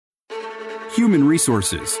Human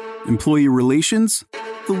resources, employee relations,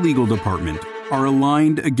 the legal department are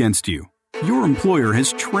aligned against you. Your employer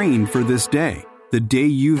has trained for this day, the day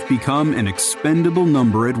you've become an expendable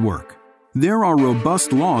number at work. There are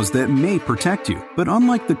robust laws that may protect you, but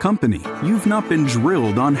unlike the company, you've not been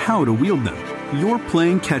drilled on how to wield them. You're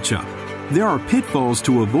playing catch-up. There are pitfalls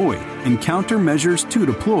to avoid and countermeasures to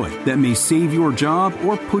deploy that may save your job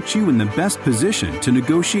or put you in the best position to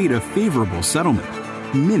negotiate a favorable settlement.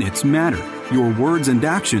 Minutes matter. Your words and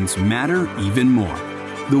actions matter even more.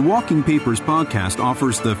 The Walking Papers podcast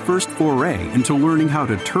offers the first foray into learning how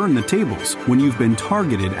to turn the tables when you've been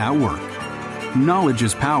targeted at work. Knowledge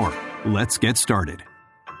is power. Let's get started.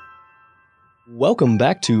 Welcome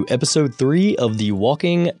back to episode 3 of the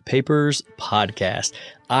Walking Papers podcast.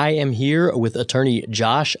 I am here with attorney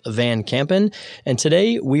Josh Van Kampen, and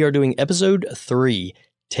today we are doing episode 3,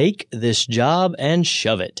 Take This Job and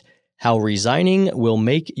Shove It, How Resigning Will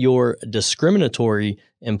Make Your Discriminatory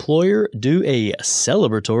Employer Do a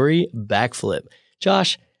Celebratory Backflip.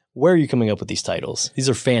 Josh, where are you coming up with these titles? These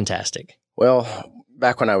are fantastic. Well,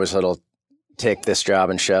 back when I was little, Take This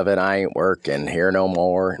Job and Shove It, I Ain't Working Here No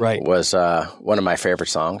More, right, was one of my favorite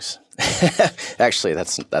songs. Actually,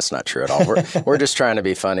 that's not true at all. We're just trying to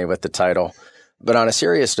be funny with the title. But on a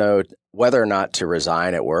serious note, whether or not to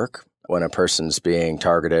resign at work when a person's being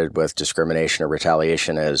targeted with discrimination or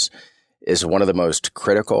retaliation is one of the most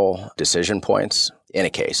critical decision points in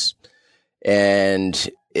a case. And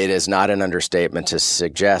it is not an understatement to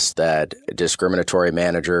suggest that discriminatory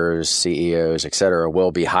managers, CEOs, et cetera,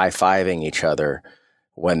 will be high-fiving each other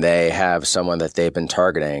when they have someone that they've been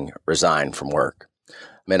targeting resign from work. I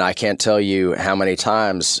mean, I can't tell you how many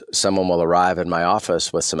times someone will arrive in my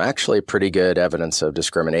office with some actually pretty good evidence of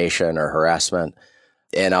discrimination or harassment,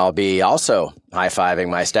 and I'll be also high-fiving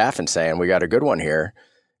my staff and saying, we got a good one here,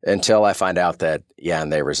 until I find out that,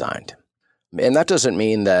 and they resigned. And that doesn't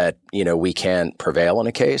mean that, we can't prevail in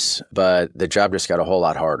a case, but the job just got a whole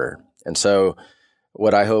lot harder. And so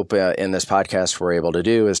what I hope in this podcast we're able to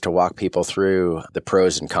do is to walk people through the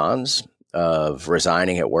pros and cons of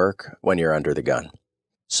resigning at work when you're under the gun.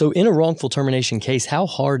 So in a wrongful termination case, how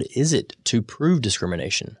hard is it to prove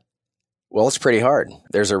discrimination? Well, it's pretty hard.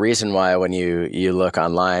 There's a reason why when you look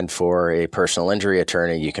online for a personal injury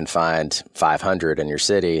attorney, you can find 500 in your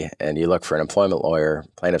city, and you look for an employment lawyer,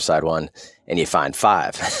 plaintiff side one, and you find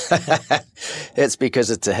 5. It's because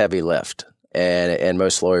it's a heavy lift, and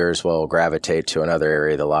most lawyers will gravitate to another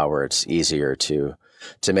area of the law where it's easier to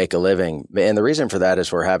make a living. And the reason for that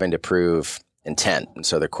is we're having to prove intent. And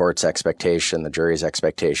so the court's expectation, the jury's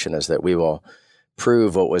expectation is that we will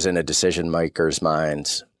prove what was in a decision maker's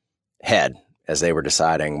mind's head as they were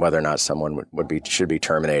deciding whether or not someone should be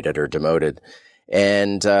terminated or demoted.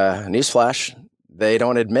 And newsflash, they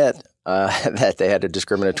don't admit that they had a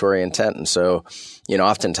discriminatory intent. And so,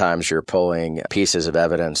 oftentimes you're pulling pieces of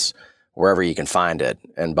evidence wherever you can find it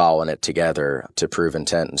and balling it together to prove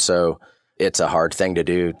intent. And so it's a hard thing to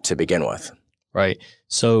do to begin with. Right.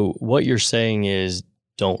 So what you're saying is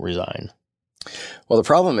don't resign. Well, the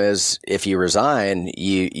problem is if you resign,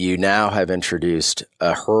 you now have introduced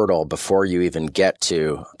a hurdle before you even get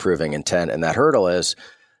to proving intent. And that hurdle is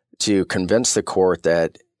to convince the court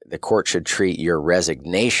that the court should treat your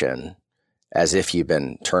resignation as if you've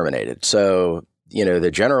been terminated. So,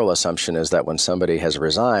 the general assumption is that when somebody has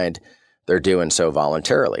resigned, they're doing so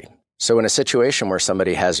voluntarily. So in a situation where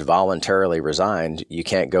somebody has voluntarily resigned, you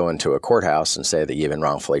can't go into a courthouse and say that you've been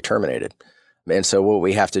wrongfully terminated. And so what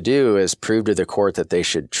we have to do is prove to the court that they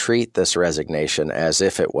should treat this resignation as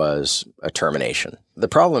if it was a termination. The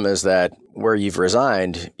problem is that where you've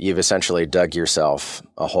resigned, you've essentially dug yourself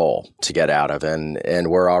a hole to get out of. And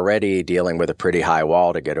we're already dealing with a pretty high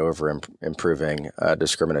wall to get over improving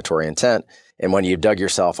discriminatory intent. And when you've dug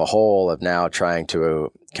yourself a hole of now trying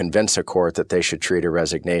to convince a court that they should treat a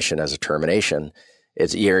resignation as a termination,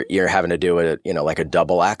 you're having to do it, like a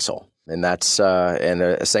double axle. And that's and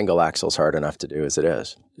a single axle is hard enough to do as it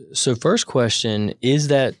is. So first question, is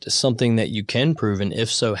that something that you can prove? And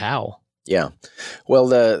if so, how? Yeah. Well,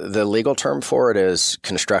 the legal term for it is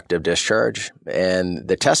constructive discharge. And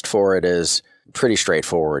the test for it is pretty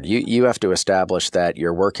straightforward. You have to establish that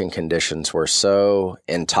your working conditions were so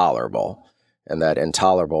intolerable. And that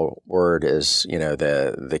intolerable word is,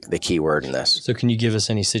 the key word in this. So can you give us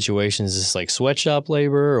any situations? Is this like sweatshop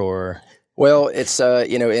labor or? Well, it's,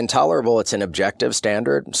 intolerable. It's an objective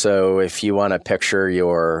standard. So if you want to picture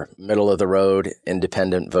your middle-of-the-road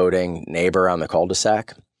independent voting neighbor on the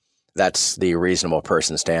cul-de-sac, that's the reasonable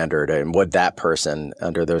person standard. And would that person,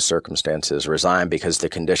 under those circumstances, resign because the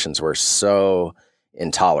conditions were so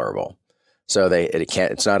intolerable? So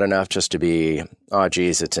it's not enough just to be, oh,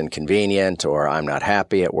 geez, it's inconvenient, or I'm not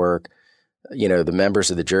happy at work. The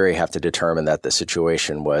members of the jury have to determine that the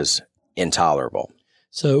situation was intolerable.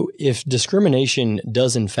 So if discrimination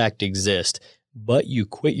does in fact exist, but you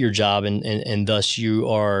quit your job and thus you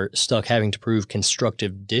are stuck having to prove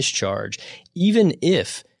constructive discharge, even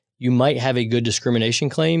if you might have a good discrimination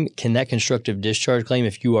claim, can that constructive discharge claim,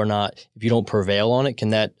 if you don't prevail on it, can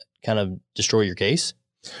that kind of destroy your case?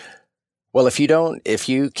 Well, if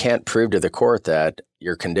you can't prove to the court that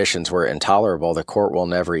your conditions were intolerable, the court will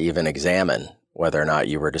never even examine whether or not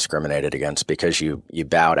you were discriminated against because you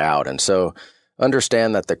bowed out. And so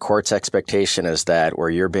understand that the court's expectation is that where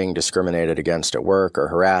you're being discriminated against at work or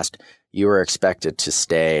harassed, you are expected to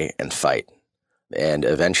stay and fight. And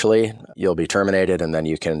eventually you'll be terminated, and then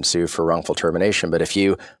you can sue for wrongful termination. But if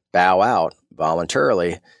you bow out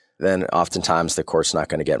voluntarily, then oftentimes the court's not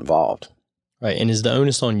going to get involved. Right. And is the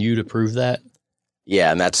onus on you to prove that?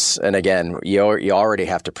 Yeah. And again, you already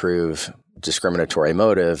have to prove discriminatory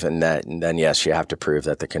motive, and then yes, you have to prove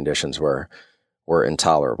that the conditions were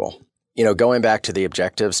intolerable. Going back to the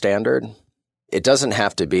objective standard, it doesn't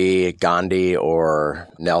have to be Gandhi or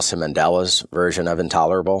Nelson Mandela's version of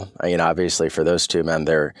intolerable. Obviously for those two men,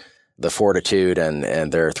 the fortitude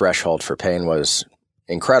and their threshold for pain was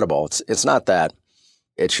incredible. It's not that.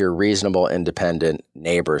 It's your reasonable, independent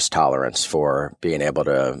neighbor's tolerance for being able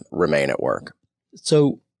to remain at work.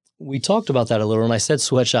 So we talked about that a little, and I said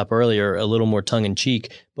sweatshop earlier, a little more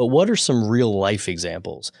tongue-in-cheek, but what are some real-life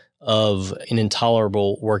examples of an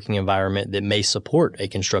intolerable working environment that may support a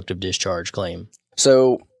constructive discharge claim?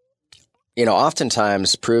 So,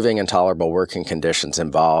 oftentimes proving intolerable working conditions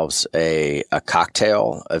involves a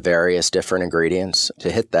cocktail of various different ingredients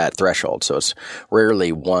to hit that threshold. So it's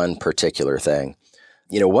rarely one particular thing.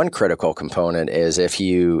 One critical component is if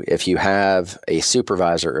you have a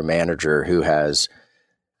supervisor or manager who has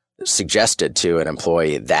suggested to an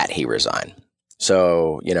employee that he resign.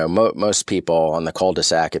 So, most people on the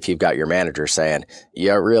cul-de-sac, if you've got your manager saying,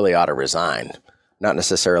 you really ought to resign, not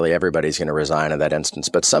necessarily everybody's going to resign in that instance,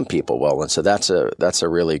 but some people will. And so that's a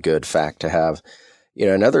really good fact to have.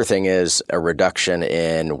 Another thing is a reduction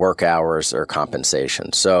in work hours or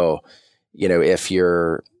compensation. So, if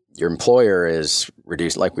your employer is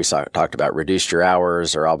reduced, like we talked about, reduced your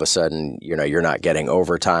hours, or all of a sudden, you're not getting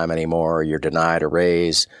overtime anymore, you're denied a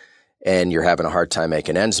raise, and you're having a hard time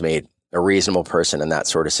making ends meet, a reasonable person in that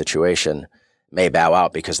sort of situation may bow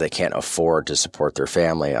out because they can't afford to support their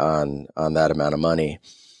family on that amount of money.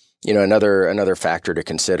 Another factor to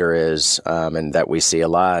consider is, and that we see a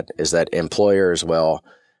lot, is that employers will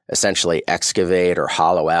essentially excavate or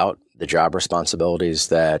hollow out the job responsibilities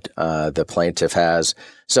that the plaintiff has,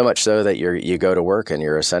 so much so that you go to work and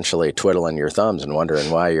you're essentially twiddling your thumbs and wondering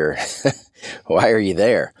why why are you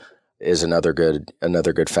there, is another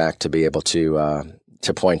good fact to be able to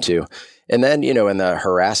point to. And then, in the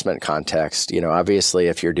harassment context, obviously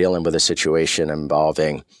if you're dealing with a situation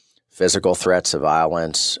involving physical threats of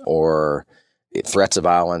violence or threats of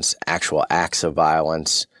violence, actual acts of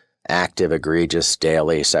violence, active, egregious,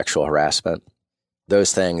 daily sexual harassment,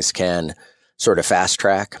 those things can sort of fast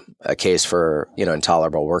track a case for,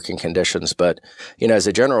 intolerable working conditions. But, as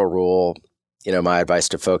a general rule, my advice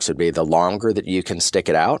to folks would be the longer that you can stick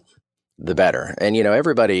it out, the better. And,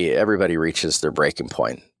 everybody reaches their breaking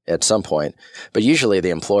point at some point, but usually the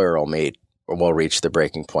employer will reach the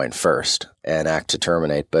breaking point first and act to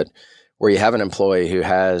terminate. But where you have an employee who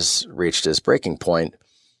has reached his breaking point,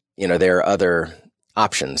 there are other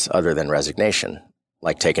options other than resignation,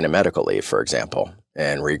 like taking a medical leave, for example,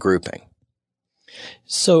 and regrouping.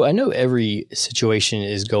 So I know every situation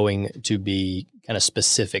is going to be kind of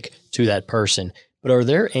specific to that person, but are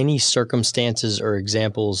there any circumstances or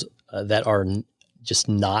examples that are just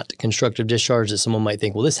not constructive discharge that someone might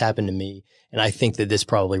think, well, this happened to me, and I think that this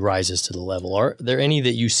probably rises to the level? Are there any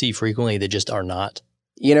that you see frequently that just are not?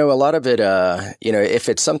 A lot of it, if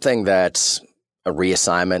it's something that's a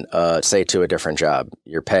reassignment, say to a different job,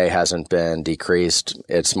 your pay hasn't been decreased,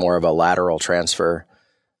 it's more of a lateral transfer,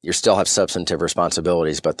 you still have substantive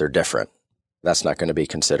responsibilities, but they're different. That's not going to be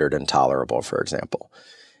considered intolerable, for example.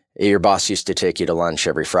 Your boss used to take you to lunch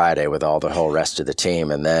every Friday with the whole rest of the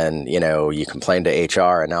team, and then, you complain to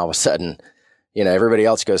HR, and all of a sudden, everybody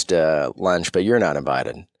else goes to lunch, but you're not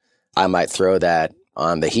invited. I might throw that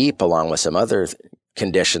on the heap along with some other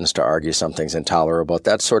conditions to argue something's intolerable.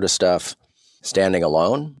 That sort of stuff, standing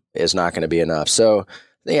alone, is not going to be enough. So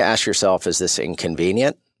then you ask yourself, is this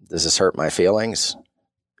inconvenient? Does this hurt my feelings?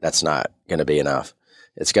 That's not going to be enough.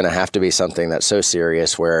 It's going to have to be something that's so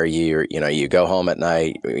serious where you go home at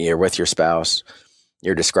night, you're with your spouse,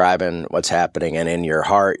 you're describing what's happening, and in your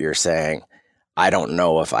heart you're saying, I don't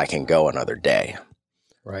know if I can go another day.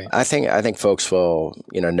 Right. I think folks will,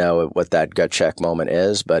 know what that gut check moment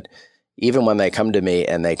is. But even when they come to me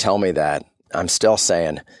and they tell me that, I'm still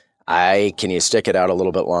saying, can you stick it out a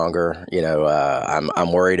little bit longer?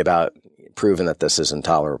 I'm worried about proving that this is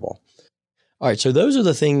intolerable. All right. So those are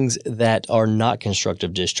the things that are not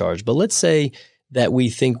constructive discharge. But let's say that we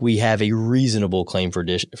think we have a reasonable claim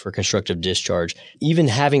for constructive discharge. Even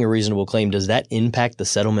having a reasonable claim, does that impact the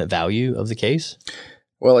settlement value of the case?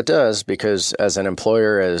 Well, it does, because as an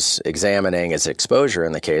employer is examining its exposure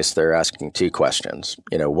in the case, they're asking two questions.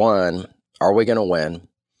 One, are we going to win?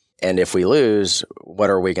 And if we lose, what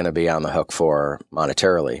are we going to be on the hook for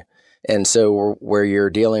monetarily? And so where you're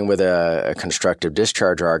dealing with a constructive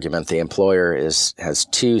discharge argument, the employer has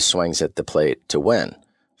two swings at the plate to win.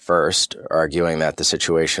 First, arguing that the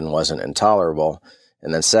situation wasn't intolerable,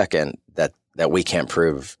 and then second, that we can't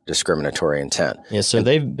prove discriminatory intent. Yeah, so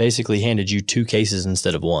they've basically handed you two cases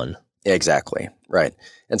instead of one. Exactly, right.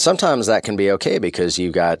 And sometimes that can be okay because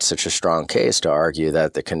you've got such a strong case to argue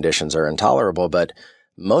that the conditions are intolerable, but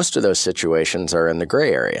most of those situations are in the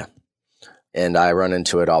gray area. And I run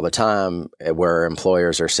into it all the time where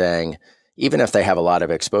employers are saying, even if they have a lot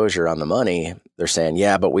of exposure on the money, they're saying,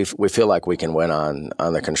 yeah, but we feel like we can win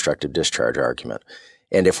on the constructive discharge argument.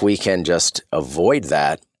 And if we can just avoid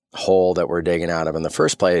that hole that we're digging out of in the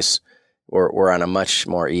first place, we're on a much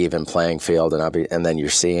more even playing field, and then you're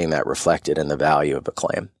seeing that reflected in the value of a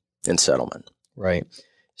claim in settlement. Right.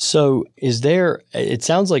 So it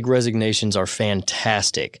sounds like resignations are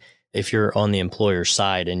fantastic if you're on the employer's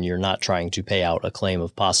side and you're not trying to pay out a claim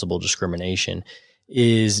of possible discrimination. Do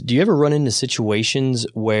you ever run into situations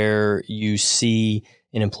where you see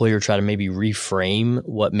an employer try to maybe reframe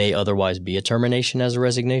what may otherwise be a termination as a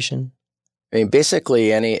resignation? I mean,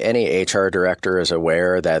 basically, any HR director is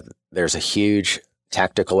aware that there's a huge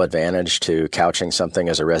tactical advantage to couching something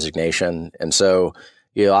as a resignation. And so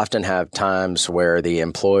you often have times where the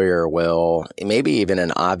employer will, maybe even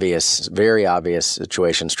in very obvious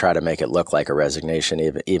situations, try to make it look like a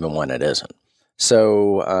resignation, even when it isn't.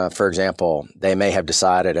 So, for example, they may have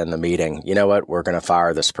decided in the meeting, you know what, we're going to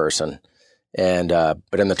fire this person.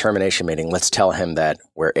 But in the termination meeting, let's tell him that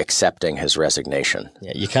we're accepting his resignation.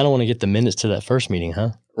 Yeah, you kind of want to get the minutes to that first meeting, huh?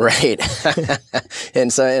 Right.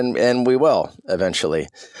 and we will eventually.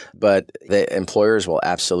 But the employers will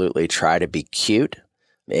absolutely try to be cute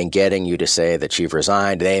in getting you to say that you've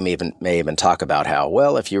resigned. They may even talk about how,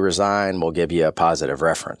 well, if you resign, we'll give you a positive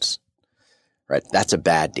reference. Right? That's a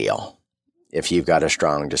bad deal if you've got a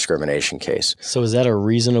strong discrimination case. So is that a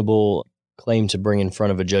reasonable claim to bring in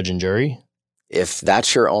front of a judge and jury? If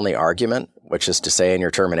that's your only argument, which is to say in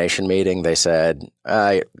your termination meeting, they said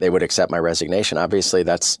they would accept my resignation, obviously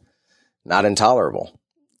that's not intolerable.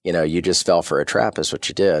 You just fell for a trap is what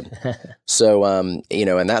you did. So,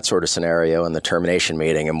 in that sort of scenario in the termination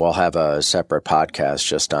meeting, and we'll have a separate podcast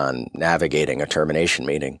just on navigating a termination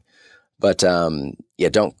meeting. But don't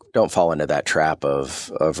fall into that trap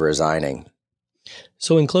of resigning.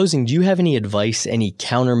 So in closing, do you have any advice, any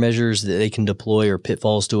countermeasures that they can deploy or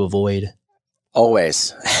pitfalls to avoid?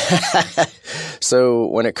 Always. So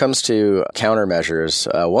when it comes to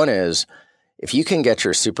countermeasures, one is if you can get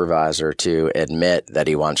your supervisor to admit that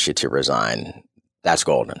he wants you to resign, that's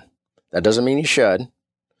golden. That doesn't mean you should,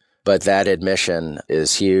 but that admission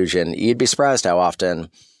is huge. And you'd be surprised how often,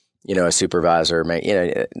 a supervisor may,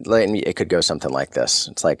 it could go something like this.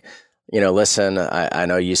 It's like, listen, I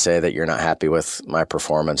know you say that you're not happy with my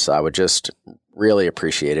performance. I would just really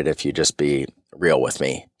appreciate it if you just be real with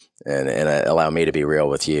me and allow me to be real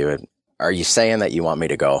with you. And are you saying that you want me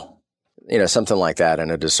to go? Something like that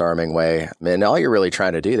in a disarming way. And all you're really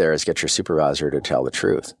trying to do there is get your supervisor to tell the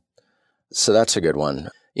truth. So that's a good one.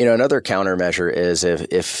 Another countermeasure is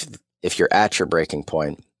if you're at your breaking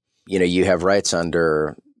point, you have rights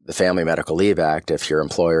under the Family Medical Leave Act if your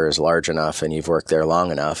employer is large enough and you've worked there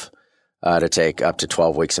long enough to take up to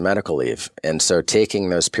 12 weeks of medical leave. And so taking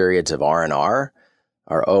those periods of R&R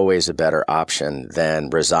are always a better option than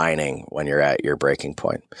resigning when you're at your breaking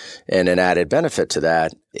point. And an added benefit to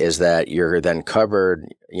that is that you're then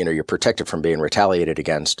covered, you're protected from being retaliated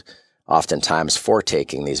against oftentimes for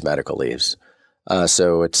taking these medical leaves.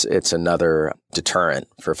 So it's another deterrent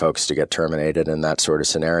for folks to get terminated in that sort of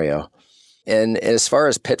scenario. And as far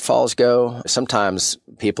as pitfalls go, sometimes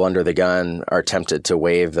people under the gun are tempted to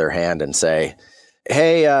wave their hand and say,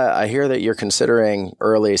 hey, I hear that you're considering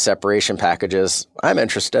early separation packages. I'm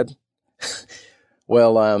interested.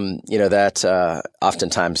 Well, that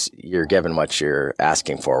oftentimes you're given what you're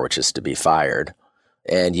asking for, which is to be fired.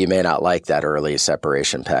 And you may not like that early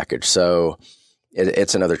separation package. So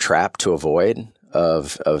it's another trap to avoid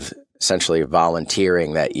of essentially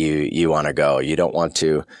volunteering that you want to go. You don't want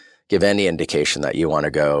to give any indication that you want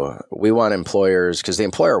to go. We want employers, because the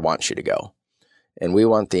employer wants you to go. And we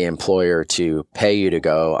want the employer to pay you to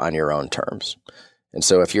go on your own terms. And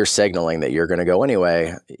so if you're signaling that you're going to go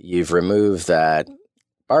anyway, you've removed that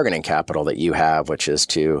bargaining capital that you have, which is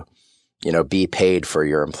to, be paid for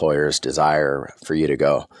your employer's desire for you to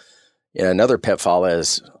go. Another pitfall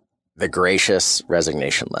is the gracious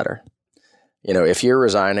resignation letter. If you're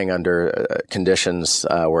resigning under conditions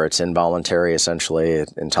where it's involuntary, essentially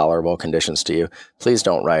intolerable conditions to you, please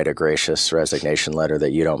don't write a gracious resignation letter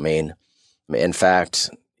that you don't mean. In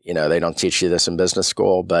fact, they don't teach you this in business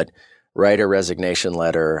school, but write a resignation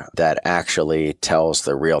letter that actually tells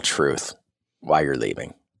the real truth why you're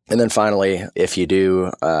leaving. And then finally, if you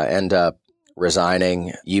do end up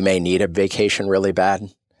resigning, you may need a vacation really bad,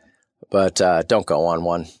 but don't go on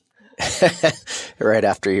one right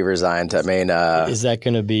after you resigned. I mean, is that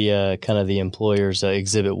going to be kind of the employer's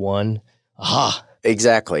Exhibit 1? Aha!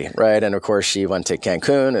 Exactly, right. And of course, you went to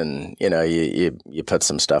Cancun, and you put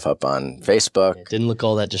some stuff up on Facebook. It didn't look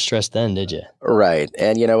all that distressed then, did you? Right.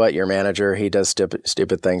 And you know what? Your manager, he does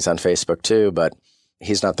stupid things on Facebook too, but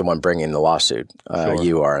he's not the one bringing the lawsuit. Sure.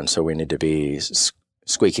 You are, and so we need to be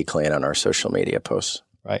squeaky clean on our social media posts.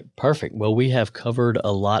 Right. Perfect. Well, we have covered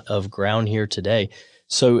a lot of ground here today.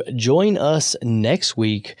 So join us next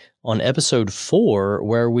week on episode 4,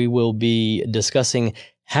 where we will be discussing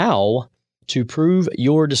how to prove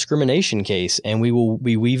your discrimination case, and we will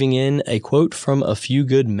be weaving in a quote from A Few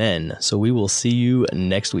Good Men. So we will see you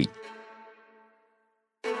next week.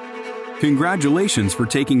 Congratulations for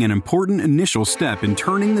taking an important initial step in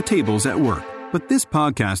turning the tables at work. But this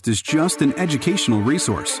podcast is just an educational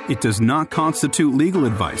resource. It does not constitute legal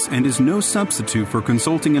advice and is no substitute for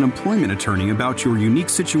consulting an employment attorney about your unique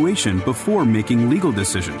situation before making legal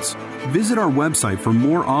decisions. Visit our website for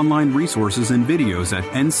more online resources and videos at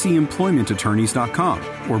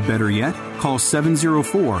ncemploymentattorneys.com, or better yet, call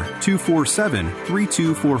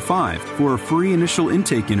 704-247-3245 for a free initial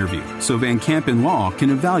intake interview so Van Kampen Law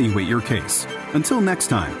can evaluate your case. Until next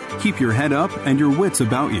time, keep your head up and your wits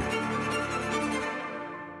about you.